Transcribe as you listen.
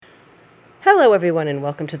Hello, everyone, and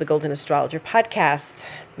welcome to the Golden Astrologer Podcast.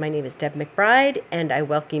 My name is Deb McBride, and I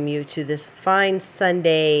welcome you to this fine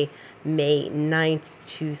Sunday, May 9th,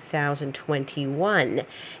 2021.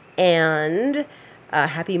 And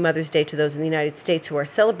happy Mother's Day to those in the United States who are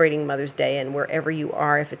celebrating Mother's Day, and wherever you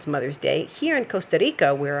are, if it's Mother's Day. Here in Costa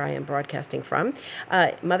Rica, where I am broadcasting from,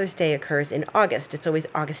 Mother's Day occurs in August. It's always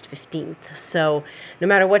August 15th. So no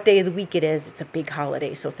matter what day of the week it is, it's a big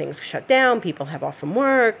holiday. So things shut down, people have off from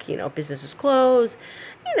work, businesses close,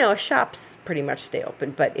 shops pretty much stay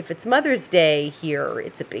open. But if it's Mother's Day here,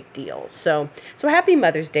 it's a big deal. So happy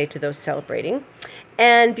Mother's Day to those celebrating.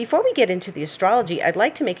 And before we get into the astrology, I'd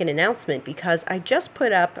like to make an announcement because I just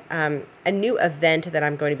put up a new event that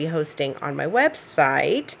I'm going to be hosting on my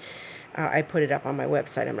website. I put it up on my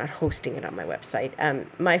website. I'm not hosting it on my website.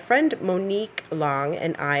 My friend Monique Long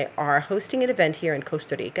and I are hosting an event here in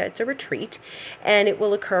Costa Rica. It's a retreat, and it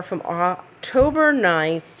will occur from October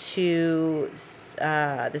 9th to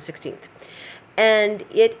the 16th. And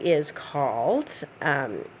it is called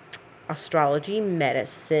Astrology,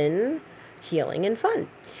 Medicine, Healing, and Fun.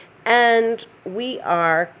 And we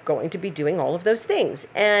are going to be doing all of those things.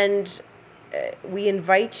 And we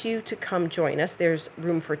invite you to come join us. There's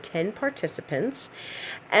room for 10 participants.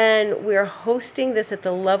 And we're hosting this at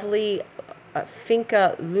the lovely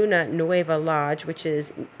Finca Luna Nueva Lodge, which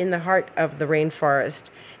is in the heart of the rainforest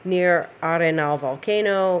near Arenal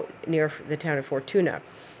Volcano, near the town of Fortuna.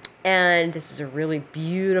 And this is a really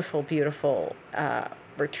beautiful, beautiful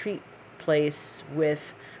retreat place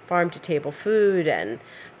with farm-to-table food and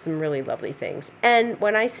some really lovely things. And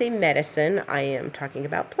when I say medicine, I am talking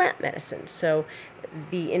about plant medicine. So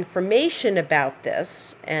the information about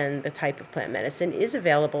this and the type of plant medicine is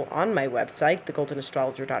available on my website,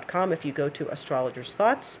 thegoldenastrologer.com, if you go to Astrologer's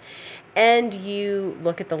Thoughts and you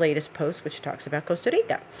look at the latest post, which talks about Costa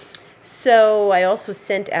Rica. So I also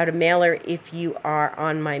sent out a mailer if you are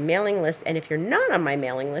on my mailing list. And if you're not on my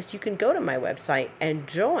mailing list, you can go to my website and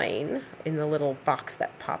join in the little box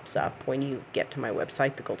that pops up when you get to my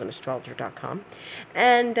website, thegoldenastrologer.com,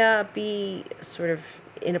 and be sort of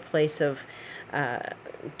in a place of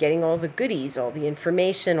getting all the goodies, all the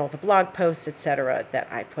information, all the blog posts, etc. that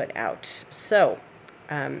I put out. So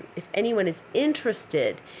if anyone is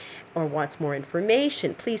interested or wants more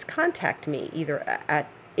information, please contact me either at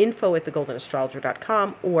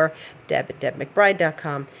info@thegoldenastrologer.com or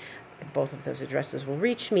deb@debmcbride.com. Both of those addresses will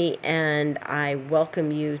reach me, and I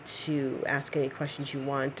welcome you to ask any questions you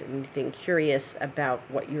want, anything curious about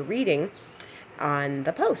what you're reading on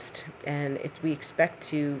the post. And we expect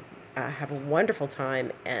to have a wonderful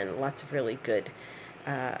time and lots of really good,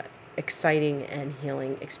 exciting and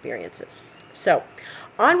healing experiences. So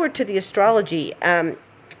onward to the astrology.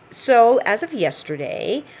 So as of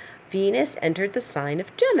yesterday, Venus entered the sign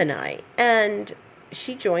of Gemini, and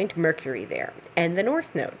she joined Mercury there, and the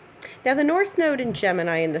North Node. Now, the North Node in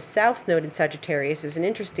Gemini and the South Node in Sagittarius is an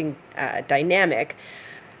interesting dynamic.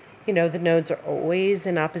 The nodes are always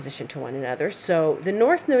in opposition to one another. So the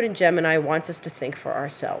North Node in Gemini wants us to think for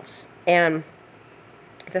ourselves. And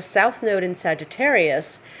the South Node in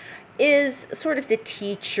Sagittarius is sort of the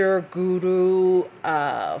teacher, guru,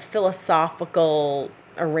 philosophical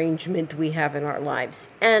arrangement we have in our lives.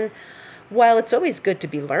 And while it's always good to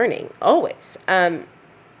be learning, always,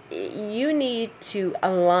 you need to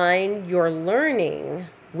align your learning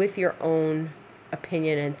with your own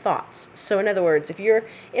opinion and thoughts. So in other words, if you're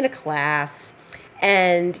in a class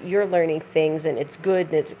and you're learning things and it's good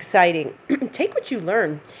and it's exciting, take what you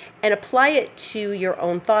learn and apply it to your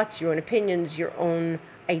own thoughts, your own opinions, your own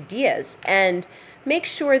ideas, and make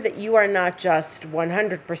sure that you are not just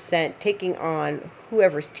 100% taking on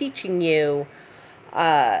whoever's teaching you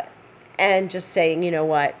and just saying, you know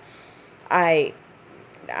what, I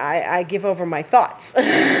give over my thoughts.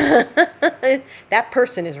 That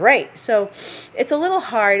person is right. So it's a little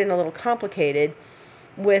hard and a little complicated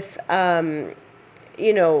with, the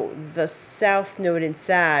South Node in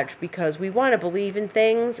Sag, because we want to believe in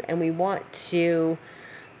things and we want to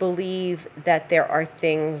believe that there are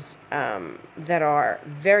things that are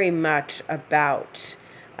very much about,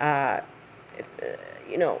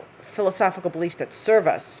 philosophical beliefs that serve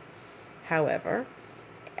us. However,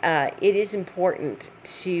 it is important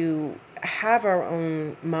to have our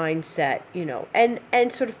own mindset,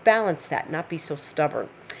 and sort of balance that, not be so stubborn.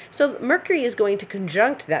 So Mercury is going to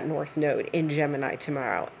conjunct that North Node in Gemini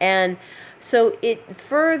tomorrow. And so it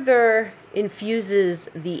further infuses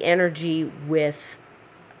the energy with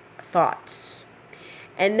thoughts.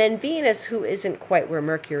 And then Venus, who isn't quite where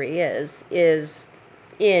Mercury is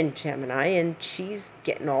in Gemini, and she's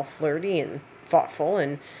getting all flirty and thoughtful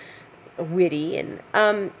and witty, and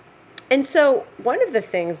And so one of the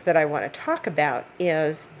things that I want to talk about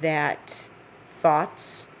is that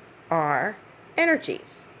thoughts are energy.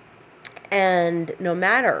 And no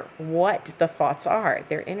matter what the thoughts are,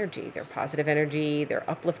 they're energy. They're positive energy, they're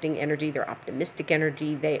uplifting energy, they're optimistic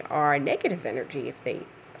energy, they are negative energy if they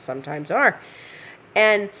sometimes are.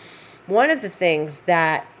 And one of the things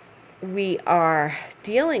that we are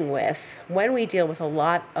dealing with when we deal with a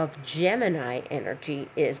lot of Gemini energy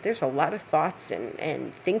is there's a lot of thoughts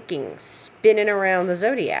and thinking spinning around the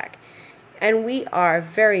zodiac. And we are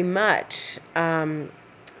very much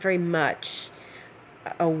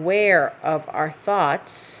aware of our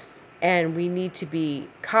thoughts, and we need to be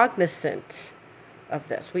cognizant of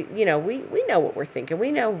this. We know what we're thinking.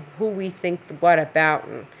 We know who we think what about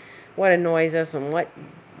and what annoys us and what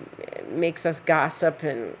makes us gossip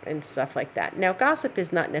and stuff like that. Now, gossip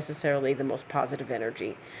is not necessarily the most positive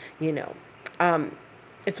energy, you know.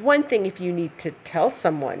 It's one thing if you need to tell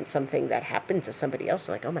someone something that happened to somebody else.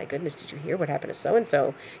 You're like, oh my goodness, did you hear what happened to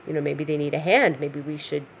so-and-so? Maybe they need a hand. Maybe we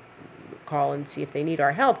should call and see if they need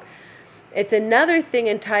our help. It's another thing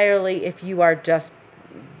entirely if you are just,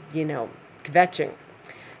 kvetching.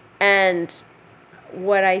 And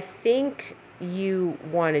what I think you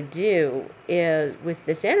want to do is with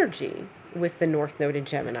this energy, with the North Node in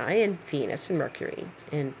Gemini and Venus and Mercury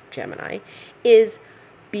in Gemini, is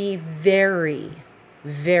be very,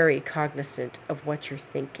 very cognizant of what you're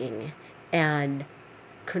thinking and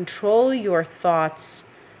control your thoughts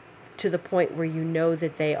to the point where you know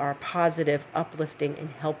that they are positive, uplifting, and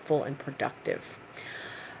helpful and productive.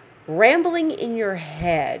 Rambling in your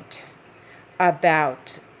head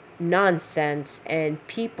about nonsense and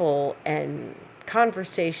people and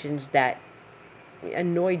conversations that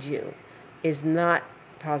annoyed you is not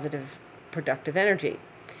positive, productive energy.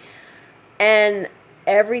 And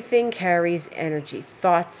everything carries energy.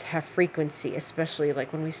 Thoughts have frequency, especially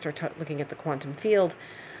like when we start looking at the quantum field.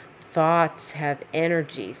 Thoughts have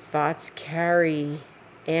energy. Thoughts carry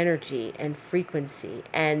energy and frequency.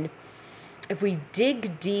 And if we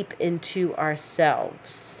dig deep into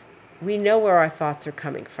ourselves, we know where our thoughts are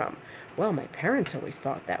coming from. Well, my parents always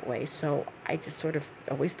thought that way, so I just sort of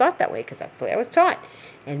always thought that way because that's the way I was taught.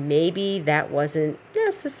 And maybe that wasn't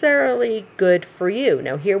necessarily good for you.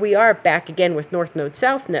 Now, here we are back again with North Node,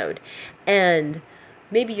 South Node. And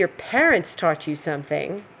maybe your parents taught you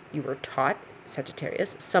something. You were taught,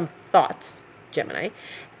 Sagittarius, some thoughts, Gemini,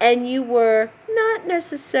 and you were not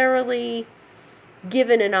necessarily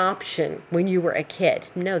given an option when you were a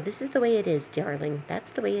kid. No, this is the way it is, darling.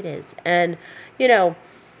 That's the way it is. And,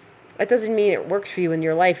 that doesn't mean it works for you in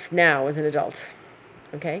your life now as an adult.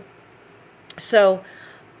 Okay? So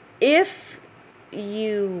if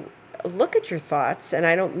you look at your thoughts, and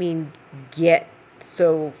I don't mean get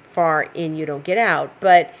so far in you don't get out,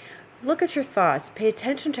 but look at your thoughts. Pay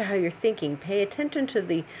attention to how you're thinking. Pay attention to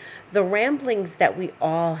the ramblings that we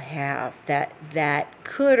all have that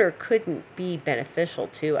could or couldn't be beneficial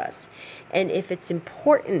to us. And if it's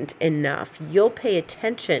important enough, you'll pay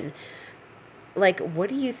attention. Like, what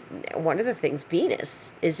do you? One of the things,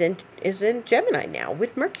 Venus is in Gemini now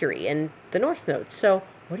with Mercury and the North Node. So,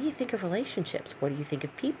 what do you think of relationships? What do you think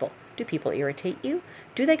of people? Do people irritate you?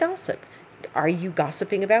 Do they gossip? Are you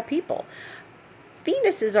gossiping about people?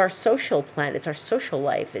 Venus is our social planet. It's our social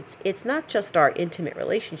life. It's not just our intimate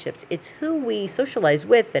relationships. It's who we socialize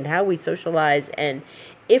with and how we socialize, and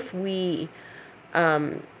if we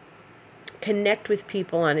connect with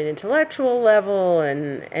people on an intellectual level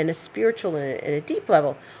and a spiritual and a deep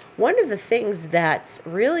level. One of the things that's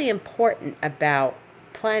really important about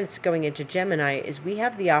planets going into Gemini is we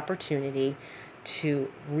have the opportunity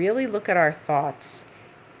to really look at our thoughts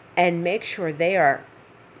and make sure they are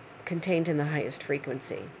contained in the highest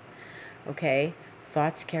frequency. Okay?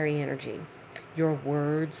 Thoughts carry energy. Your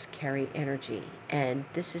words carry energy. And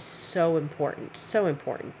this is so important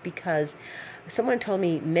because someone told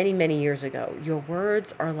me many, many years ago, your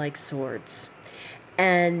words are like swords.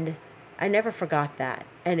 And I never forgot that.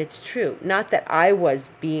 And it's true. Not that I was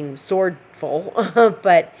being swordful,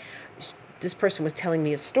 but this person was telling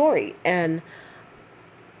me a story. And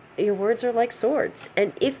your words are like swords.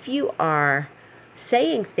 And if you are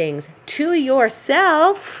saying things to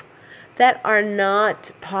yourself that are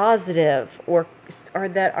not positive or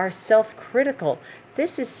that are self-critical,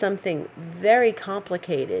 this is something very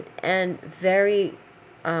complicated and very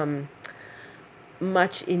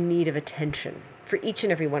much in need of attention for each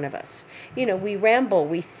and every one of us. We ramble,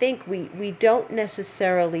 we think, we don't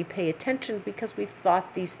necessarily pay attention because we've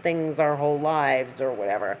thought these things our whole lives or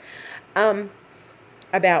whatever,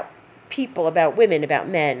 about people, about women, about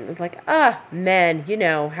men. It's like, men, you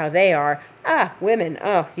know how they are. Women,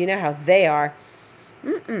 you know how they are.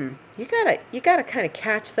 You gotta kind of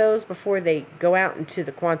catch those before they go out into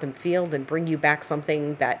the quantum field and bring you back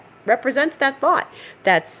something that represents that thought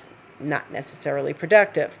that's not necessarily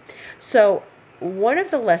productive. So one of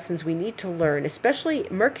the lessons we need to learn, especially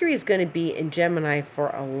Mercury is going to be in Gemini for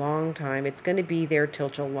a long time. It's going to be there till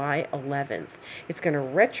July 11th. It's going to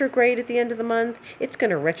retrograde at the end of the month. It's going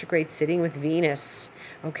to retrograde sitting with Venus.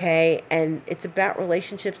 Okay. And it's about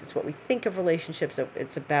relationships. It's what we think of relationships.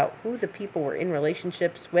 It's about who the people we're in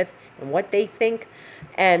relationships with and what they think.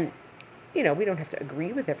 And, we don't have to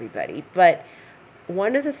agree with everybody, but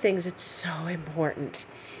one of the things that's so important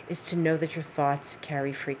is to know that your thoughts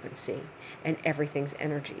carry frequency and everything's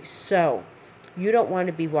energy. So you don't want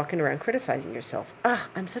to be walking around criticizing yourself.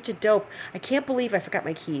 I'm such a dope. I can't believe I forgot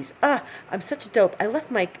my keys. I'm such a dope. I left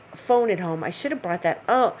my phone at home. I should have brought that.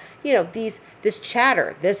 This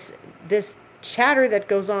chatter, this chatter that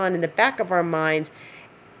goes on in the back of our minds,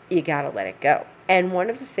 you got to let it go. And one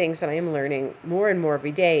of the things that I am learning more and more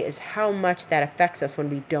every day is how much that affects us when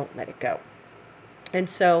we don't let it go. And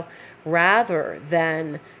so rather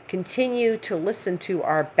than continue to listen to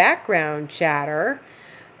our background chatter,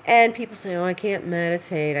 and people say, I can't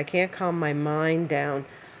meditate, I can't calm my mind down.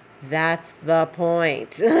 That's the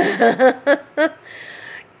point.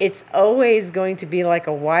 It's always going to be like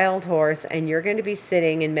a wild horse, and you're going to be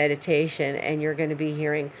sitting in meditation, and you're going to be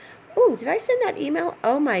hearing, oh, did I send that email?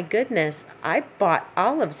 Oh my goodness, I bought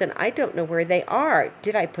olives, and I don't know where they are.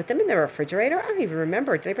 Did I put them in the refrigerator? I don't even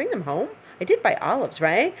remember. Did I bring them home? I did buy olives,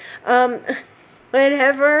 right?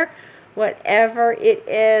 Whatever it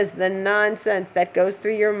is, the nonsense that goes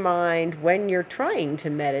through your mind when you're trying to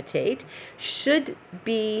meditate should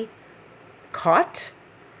be caught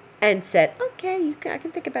and said, okay, I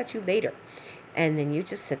can think about you later. And then you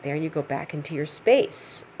just sit there and you go back into your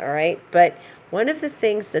space, all right? But one of the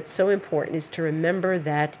things that's so important is to remember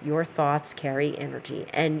that your thoughts carry energy.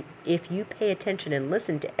 And if you pay attention and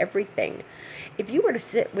listen to everything, if you were to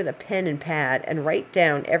sit with a pen and pad and write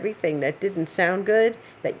down everything that didn't sound good,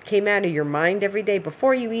 that came out of your mind every day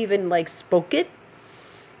before you even spoke it,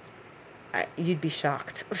 you'd be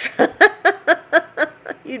shocked.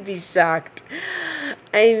 You'd be shocked.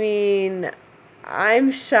 I mean,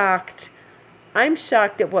 I'm shocked. I'm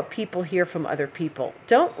shocked at what people hear from other people.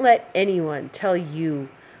 Don't let anyone tell you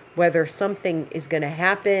whether something is going to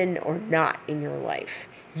happen or not in your life.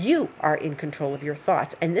 You are in control of your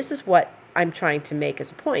thoughts. And this is what I'm trying to make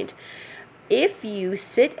as a point. If you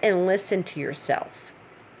sit and listen to yourself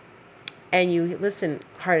and you listen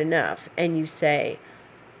hard enough and you say,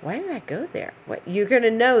 why did I go there? You're going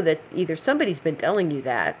to know that either somebody's been telling you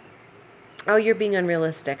that, oh, you're being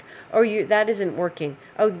unrealistic, or that isn't working.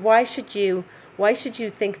 Oh, why should you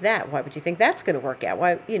think that? Why would you think that's going to work out?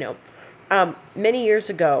 Many years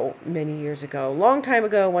ago, long time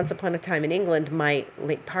ago, once upon a time in England, my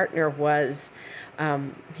late partner was,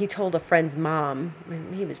 he told a friend's mom,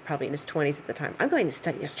 and he was probably in his 20s at the time, I'm going to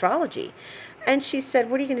study astrology. And she said,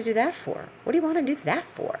 what are you going to do that for? What do you want to do that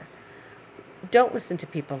for? Don't listen to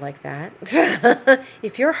people like that.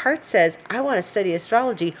 If your heart says, I want to study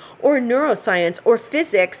astrology or neuroscience or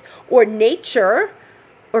physics or nature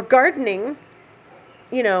or gardening,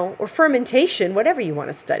 or fermentation, whatever you want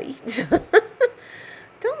to study,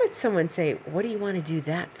 don't let someone say, what do you want to do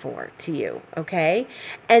that for to you, okay?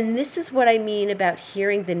 And this is what I mean about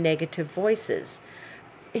hearing the negative voices.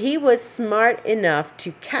 He was smart enough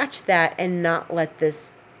to catch that and not let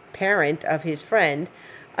this parent of his friend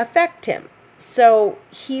affect him. So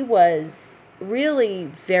he was really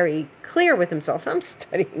very clear with himself. I'm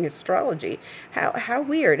studying astrology. How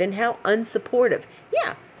weird and how unsupportive.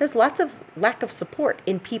 Yeah, there's lots of lack of support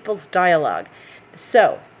in people's dialogue.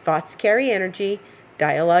 So thoughts carry energy.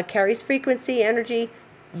 Dialogue carries frequency, energy.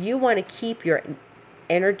 You want to keep your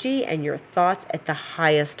energy and your thoughts at the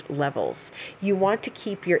highest levels. You want to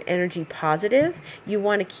keep your energy positive. You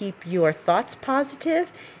want to keep your thoughts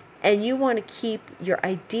positive. And you want to keep your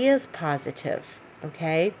ideas positive,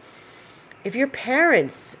 okay? If your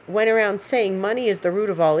parents went around saying money is the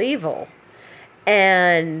root of all evil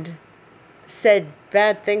and said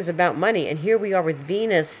bad things about money, and here we are with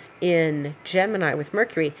Venus in Gemini with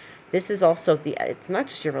Mercury, this is also it's not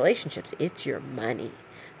just your relationships, it's your money.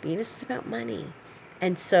 Venus is about money.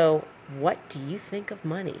 And so what do you think of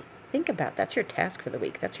money? Think about, that's your task for the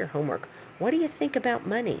week. That's your homework. What do you think about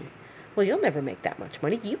money? Well, you'll never make that much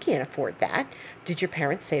money. You can't afford that. Did your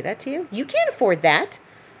parents say that to you? You can't afford that.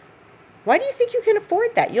 Why do you think you can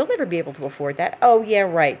afford that? You'll never be able to afford that. Oh, yeah,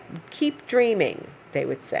 right. Keep dreaming, they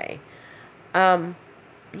would say.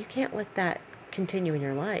 You can't let that continue in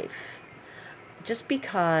your life. Just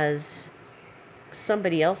because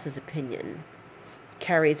somebody else's opinion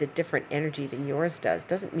carries a different energy than yours does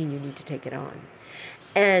doesn't mean you need to take it on.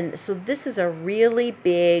 And so this is a really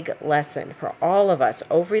big lesson for all of us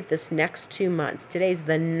over this next 2 months. Today's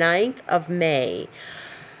the 9th of May.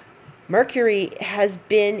 Mercury has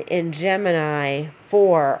been in Gemini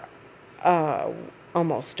for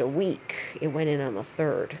almost a week. It went in on the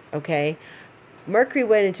 3rd, okay? Mercury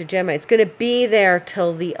went into Gemini. It's going to be there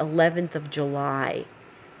till the 11th of July.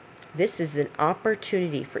 This is an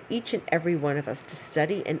opportunity for each and every one of us to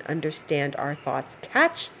study and understand our thoughts,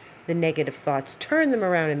 catch the negative thoughts, turn them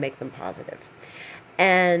around and make them positive,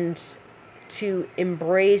 and to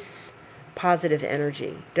embrace positive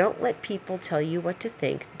energy. Don't let people tell you what to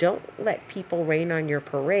think. Don't let people rain on your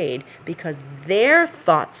parade because their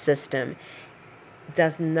thought system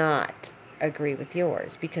does not agree with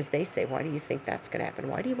yours, because they say, why do you think that's going to happen?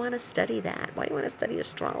 Why do you want to study that? Why do you want to study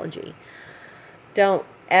astrology? Don't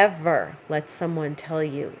ever let someone tell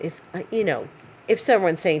you, if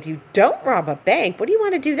someone's saying to you, don't rob a bank, what do you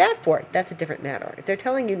want to do that for? That's a different matter. If they're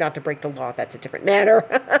telling you not to break the law, that's a different matter.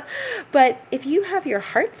 But if you have your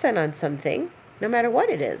heart set on something, no matter what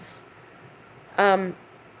it is,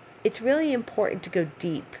 it's really important to go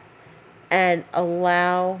deep and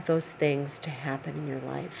allow those things to happen in your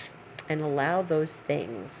life, and allow those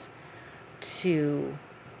things to,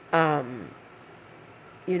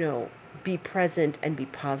 be present and be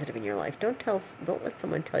positive in your life. Don't let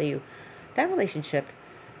someone tell you that relationship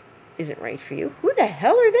isn't right for you. Who the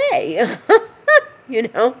hell are they?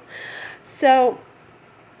 So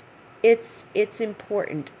it's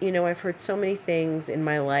important. I've heard so many things in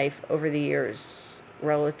my life over the years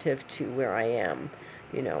relative to where I am,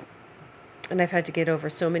 and I've had to get over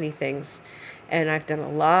so many things, and I've done a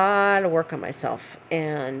lot of work on myself,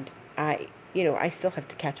 and I still have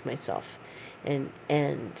to catch myself, and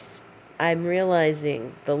I'm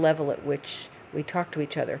realizing the level at which we talk to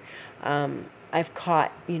each other. I've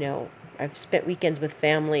spent weekends with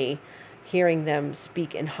family hearing them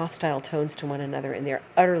speak in hostile tones to one another, and they're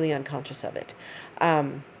utterly unconscious of it.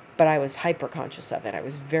 But I was hyper conscious of it. I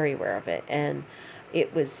was very aware of it, and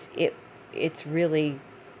it's really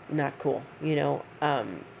not cool,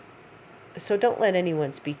 So don't let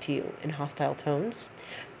anyone speak to you in hostile tones.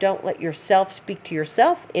 Don't let yourself speak to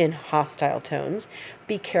yourself in hostile tones.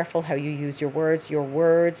 Be careful how you use your words. Your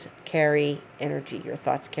words carry energy. Your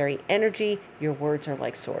thoughts carry energy. Your words are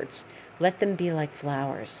like swords. Let them be like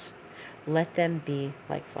flowers. Let them be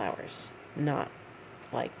like flowers, not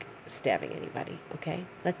like stabbing anybody, okay?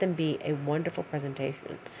 Let them be a wonderful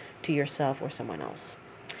presentation to yourself or someone else.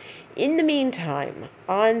 In the meantime,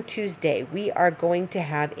 on Tuesday, we are going to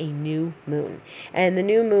have a new moon. And the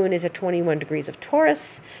new moon is at 21 degrees of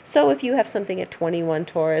Taurus. So if you have something at 21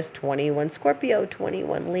 Taurus, 21 Scorpio,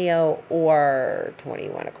 21 Leo, or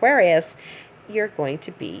 21 Aquarius, you're going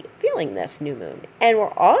to be feeling this new moon. And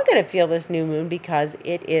we're all going to feel this new moon because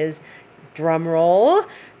it is, drum roll,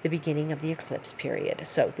 the beginning of the eclipse period.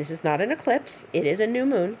 So this is not an eclipse. It is a new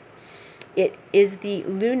moon. It is the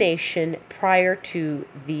lunation prior to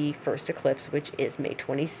the first eclipse, which is May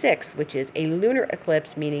 26th, which is a lunar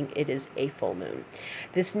eclipse, meaning it is a full moon.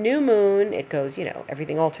 This new moon, it goes,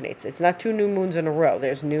 everything alternates. It's not 2 new moons in a row.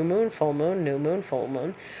 There's new moon, full moon, full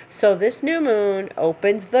moon. So this new moon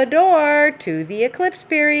opens the door to the eclipse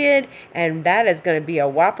period, and that is going to be a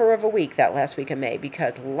whopper of a week, that last week of May,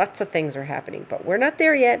 because lots of things are happening. But we're not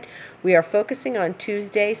there yet. We are focusing on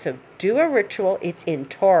Tuesday, so do a ritual. It's in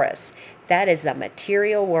Taurus. That is the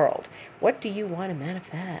material world. What do you want to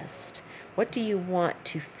manifest? What do you want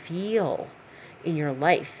to feel in your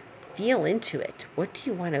life? Feel into it. What do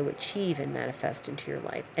you want to achieve and manifest into your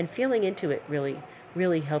life? And feeling into it really,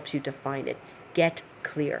 really helps you define it. Get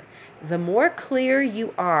clear. The more clear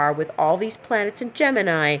you are with all these planets in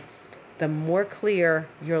Gemini, the more clear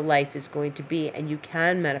your life is going to be, and you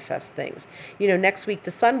can manifest things. Next week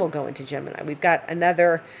the sun will go into Gemini. We've got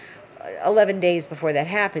another 11 days before that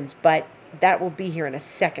happens, but that will be here in a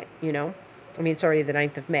second, it's already the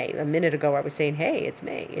 9th of May. A minute ago I was saying, hey, it's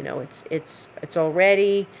May, it's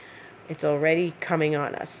already coming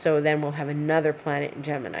on us. So then we'll have another planet in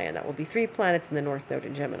Gemini, and that will be 3 planets in the North Node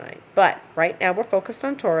in Gemini. But right now we're focused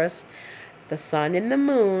on Taurus. The sun and the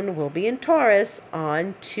moon will be in Taurus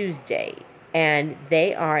on Tuesday, and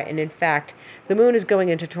in fact, the moon is going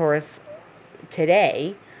into Taurus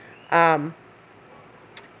today.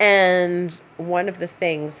 And one of the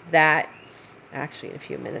things that, actually in a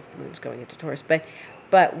few minutes the moon's going into Taurus, but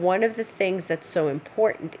one of the things that's so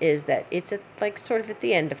important is that it's sort of at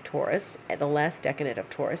the end of Taurus, at the last decade of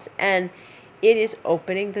Taurus, and it is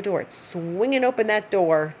opening the door. It's swinging open that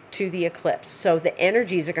door to the eclipse. So the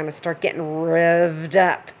energies are going to start getting revved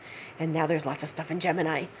up. And now there's lots of stuff in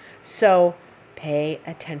Gemini. So Pay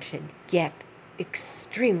attention. Get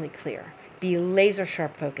extremely clear. Be laser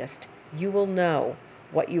sharp focused. You will know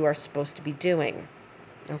what you are supposed to be doing,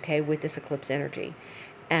 okay, with this eclipse energy.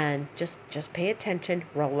 And just pay attention,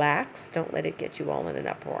 relax, don't let it get you all in an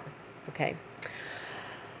uproar, okay?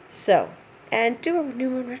 So, and do a new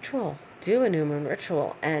moon ritual. Do a new moon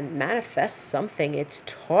ritual and manifest something. It's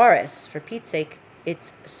Taurus, for Pete's sake.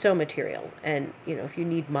 It's so material. And, if you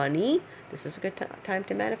need money, this is a good time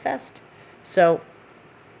to manifest. So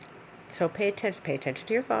pay attention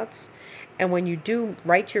to your thoughts. And when you do,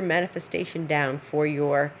 write your manifestation down for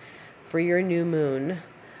your new moon.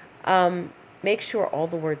 Make sure all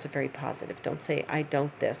the words are very positive. Don't say, I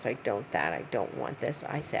don't this, I don't that, I don't want this.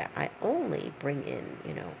 I say, I only bring in,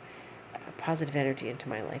 positive energy into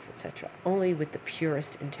my life, etc. Only with the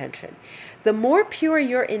purest intention. The more pure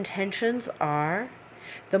your intentions are,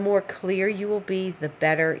 the more clear you will be, the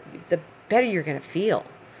better you're going to feel.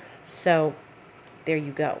 So there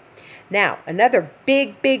you go. Now, another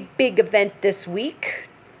big event this week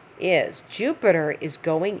is Jupiter is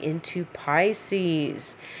going into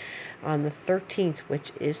Pisces on the 13th,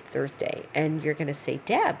 which is Thursday. And you're going to say,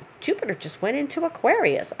 Deb, Jupiter just went into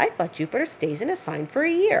Aquarius. I thought Jupiter stays in a sign for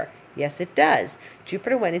a year. Yes, it does.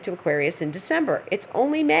 Jupiter went into Aquarius in December. It's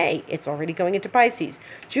only May. It's already going into Pisces.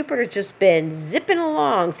 Jupiter's just been zipping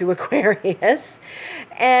along through Aquarius,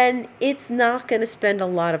 and it's not going to spend a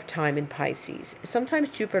lot of time in Pisces. Sometimes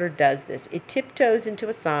Jupiter does this. It tiptoes into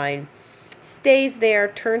a sign, stays there,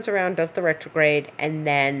 turns around, does the retrograde, and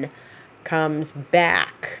then comes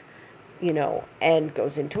back, and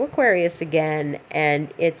goes into Aquarius again,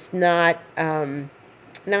 and it's not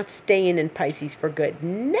staying in Pisces for good.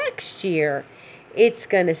 Next year, it's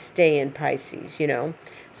going to stay in Pisces,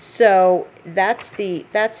 So that's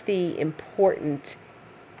the important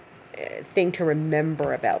thing to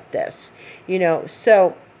remember about this,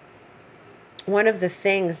 So one of the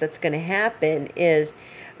things that's going to happen is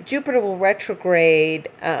Jupiter will retrograde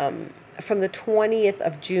from the 20th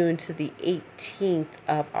of June to the 18th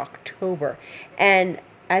of October. And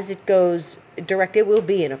as it goes direct, it will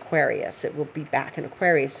be in Aquarius. It will be back in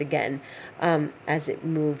Aquarius again as it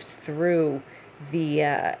moves through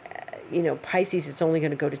the, Pisces. It's only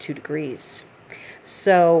going to go to 2 degrees.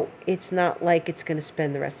 So it's not like it's going to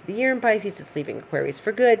spend the rest of the year in Pisces. It's leaving Aquarius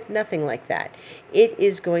for good. Nothing like that. It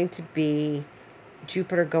is going to be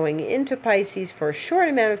Jupiter going into Pisces for a short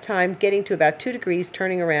amount of time, getting to about 2 degrees,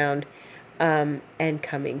 turning around, and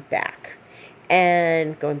coming back.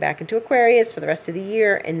 And going back into Aquarius for the rest of the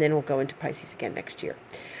year, and then we'll go into Pisces again next year.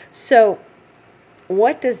 So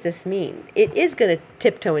what does this mean? It is going to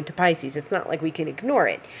tiptoe into Pisces. It's not like we can ignore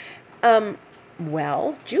it.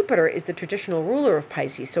 Well, Jupiter is the traditional ruler of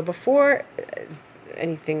Pisces. So before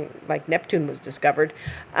anything like Neptune was discovered,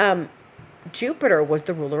 Jupiter was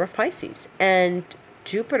the ruler of Pisces. And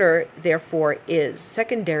Jupiter, therefore, is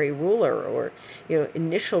secondary ruler or,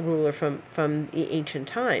 initial ruler from the ancient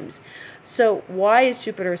times. So why is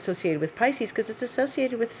Jupiter associated with Pisces? Because it's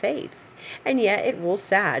associated with faith. And yeah, it rules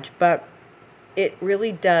Sag, but it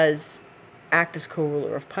really does act as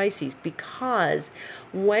co-ruler of Pisces, because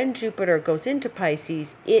when Jupiter goes into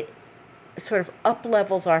Pisces, it sort of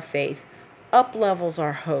up-levels our faith, up-levels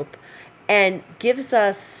our hope, and gives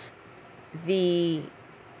us the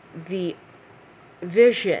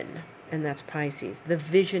vision, and that's Pisces, the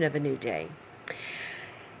vision of a new day.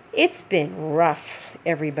 It's been rough,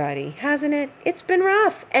 everybody, hasn't it? It's been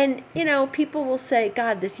rough. And, people will say,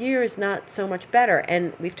 God, this year is not so much better.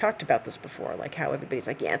 And we've talked about this before, like how everybody's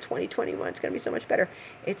like, yeah, 2021 is going to be so much better.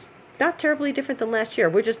 It's not terribly different than last year.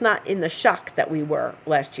 We're just not in the shock that we were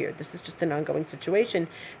last year. This is just an ongoing situation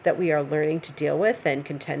that we are learning to deal with and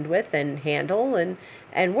contend with and handle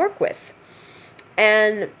and work with.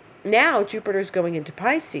 And now Jupiter's going into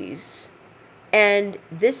Pisces, and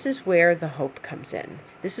this is where the hope comes in.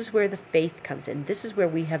 This is where the faith comes in. This is where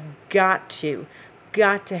we have got to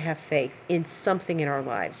have faith in something in our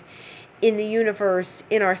lives, in the universe,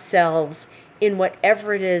 in ourselves, in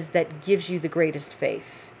whatever it is that gives you the greatest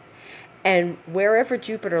faith. And wherever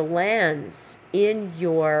Jupiter lands in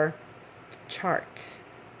your chart,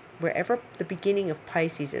 wherever the beginning of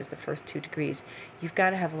Pisces is, the first 2 degrees, you've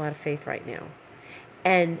got to have a lot of faith right now.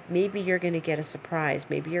 And maybe you're going to get a surprise.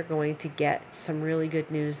 Maybe you're going to get some really good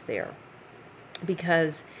news there.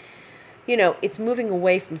 Because, it's moving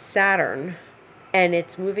away from Saturn, and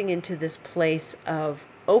it's moving into this place of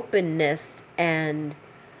openness and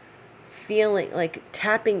feeling like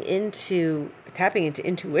tapping into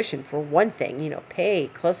intuition, for one thing. Pay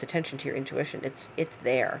close attention to your intuition. It's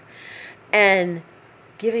there. And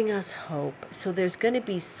giving us hope. So there's going to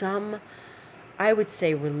be some, I would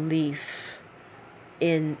say, relief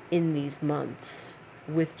in these months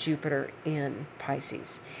with Jupiter in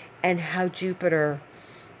Pisces, and how Jupiter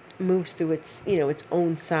moves through its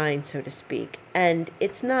own sign, so to speak. And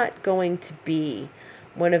it's not going to be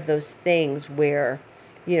one of those things where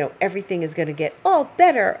everything is going to get all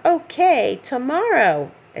better okay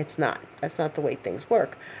tomorrow. It's not. That's not the way things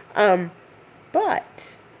work.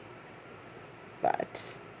 But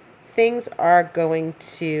things are going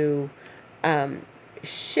to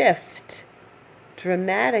shift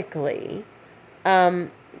dramatically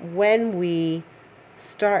when we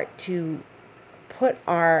start to put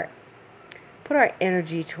our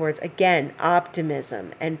energy towards, again,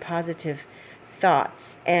 optimism and positive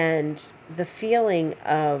thoughts, and the feeling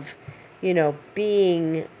of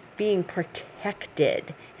being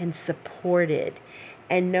protected and supported,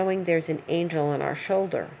 and knowing there's an angel on our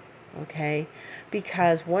shoulder. Okay,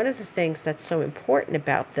 because one of the things that's so important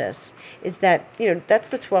about this is that that's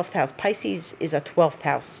the 12th house. Pisces is a 12th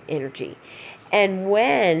house energy, and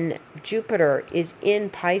when Jupiter is in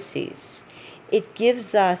Pisces, it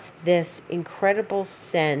gives us this incredible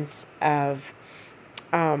sense of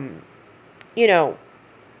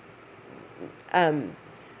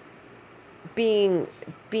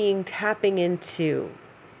being tapping into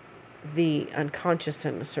the unconscious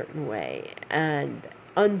in a certain way, and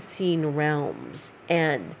unseen realms,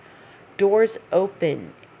 and doors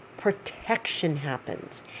open, protection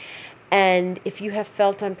happens. And if you have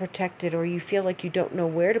felt unprotected, or you feel like you don't know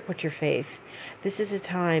where to put your faith, this is a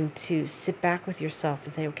time to sit back with yourself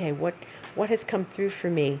and say, okay, what has come through for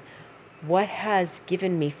me? What has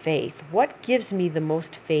given me faith? What gives me the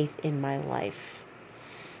most faith in my life?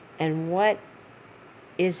 And what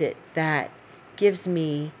is it that gives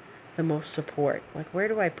me the most support? Like, where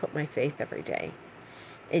do I put my faith every day?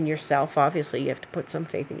 In yourself, obviously. You have to put some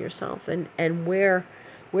faith in yourself. And where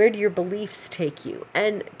do your beliefs take you?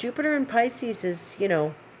 And Jupiter in Pisces is,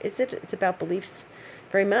 it's about beliefs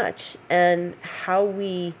very much, and how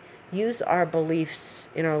we use our beliefs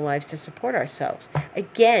in our lives to support ourselves.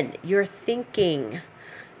 Again, your thinking,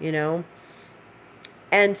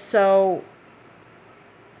 and so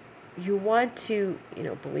you want to,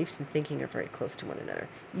 beliefs and thinking are very close to one another.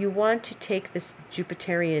 You want to take this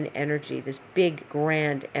Jupiterian energy, this big,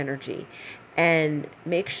 grand energy, and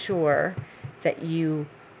make sure that you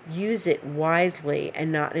use it wisely and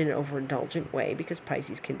not in an overindulgent way, because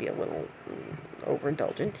Pisces can be a little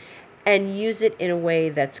overindulgent, and use it in a way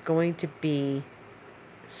that's going to be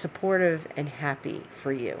supportive and happy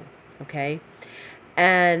for you, okay?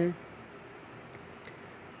 And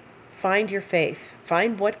find your faith.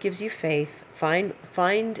 Find what gives you faith.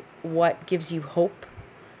 Find what gives you hope,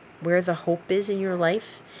 where the hope is in your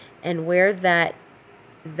life, and where that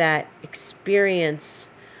experience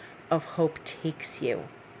of hope takes you.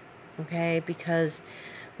 Okay? Because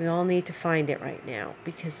we all need to find it right now,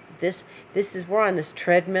 because this is, we're on this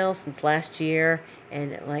treadmill since last year,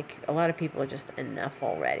 and like a lot of people are just enough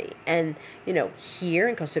already. And here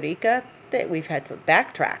in Costa Rica, that we've had to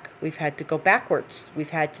backtrack, we've had to go backwards,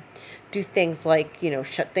 we've had to do things like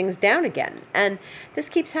shut things down again, and this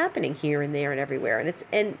keeps happening here and there and everywhere.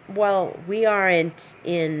 And while we aren't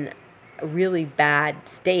in a really bad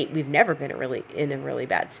state, we've never been in a really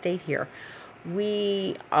bad state here.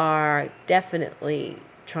 We are definitely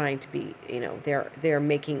trying to be, they're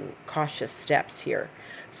making cautious steps here.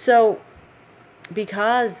 So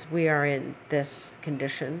because we are in this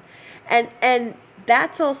condition, and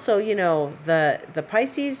that's also, the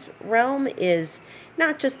Pisces realm is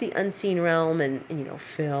not just the unseen realm and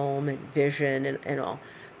film and vision and all,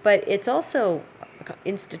 but it's also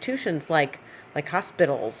institutions like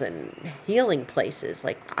hospitals and healing places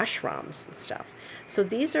like ashrams and stuff. So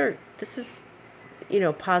this is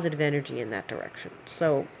positive energy in that direction.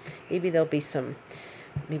 So maybe there'll be some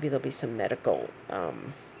medical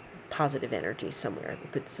positive energy somewhere.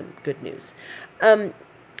 Some good news.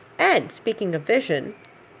 And speaking of vision,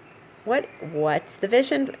 what's the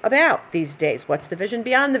vision about these days? What's the vision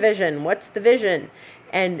beyond the vision? What's the vision?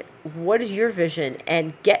 And what is your vision?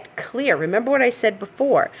 And get clear. Remember what I said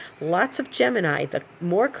before. Lots of Gemini. The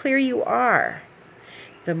more clear you are,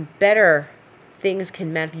 the better things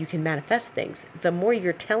you can manifest things. The more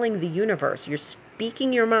you're telling the universe, you're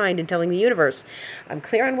speaking your mind and telling the universe, I'm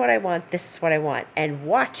clear on what I want. This is what I want. And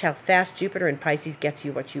watch how fast Jupiter in Pisces gets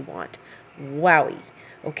you what you want. Wowie.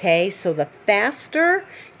 Okay, so the faster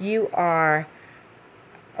you are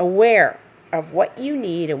aware of what you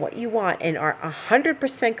need and what you want, and are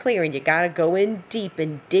 100% clear, and you got to go in deep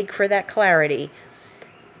and dig for that clarity,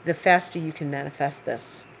 the faster you can manifest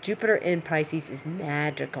this. Jupiter in Pisces is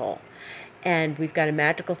magical, and we've got a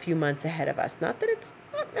magical few months ahead of us. Not that it's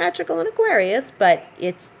not magical in Aquarius, but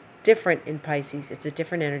it's different in Pisces. It's a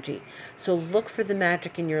different energy. So look for the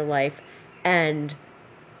magic in your life and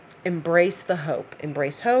embrace the hope.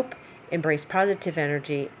 Embrace hope, embrace positive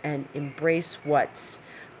energy, and embrace what's,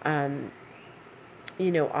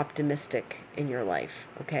 optimistic in your life.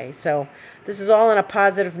 Okay, so this is all on a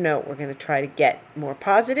positive note. We're going to try to get more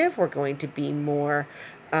positive. We're going to be more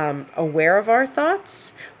aware of our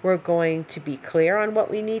thoughts. We're going to be clear on what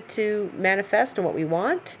we need to manifest and what we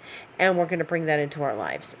want, and we're going to bring that into our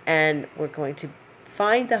lives. And we're going to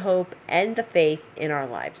find the hope and the faith in our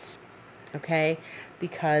lives. Okay,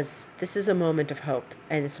 because this is a moment of hope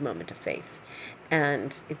and it's a moment of faith.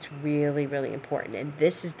 And it's really, really important. And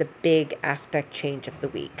this is the big aspect change of the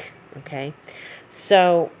week. Okay.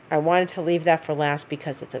 So I wanted to leave that for last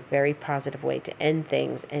because it's a very positive way to end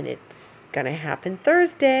things. And it's going to happen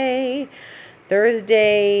Thursday.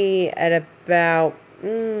 Thursday at about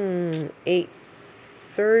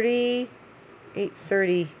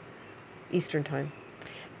 8:30 Eastern time.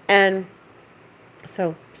 And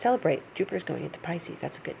so celebrate. Jupiter's going into Pisces.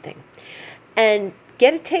 That's a good thing. And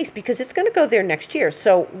get a taste because it's going to go there next year.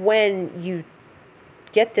 So when you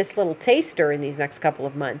get this little taster in these next couple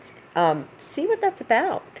of months, see what that's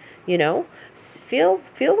about. Feel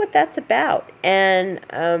what that's about,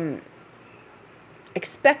 and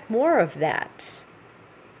expect more of that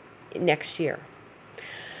next year.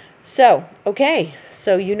 So, okay,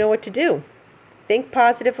 so you know what to do. Think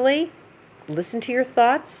positively. Listen to your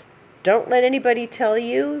thoughts. Don't let anybody tell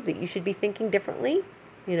you that you should be thinking differently.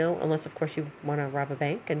 Unless, of course, you want to rob a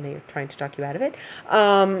bank and they're trying to talk you out of it.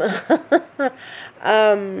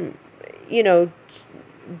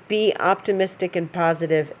 Be optimistic and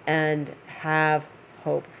positive and have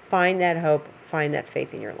hope. Find that hope. Find that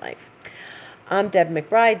faith in your life. I'm Deb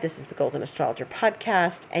McBride. This is the Golden Astrologer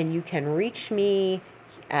Podcast, and you can reach me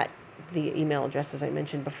at the email addresses I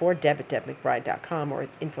mentioned before, deb@debmcbride.com or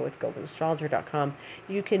info@goldenastrologer.com.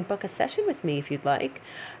 You can book a session with me if you'd like,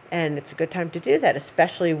 and it's a good time to do that,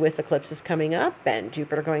 especially with eclipses coming up and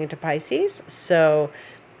Jupiter going into Pisces. So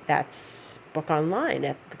that's book online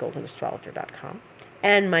at thegoldenastrologer.com.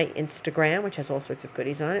 And my Instagram, which has all sorts of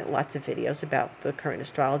goodies on it, lots of videos about the current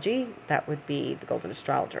astrology. That would be the Golden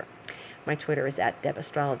Astrologer. My Twitter is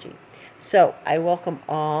 @DebAstrology. So I welcome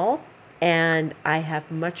all. And I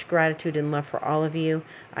have much gratitude and love for all of you.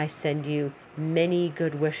 I send you many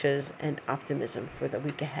good wishes and optimism for the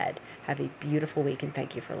week ahead. Have a beautiful week, and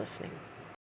thank you for listening.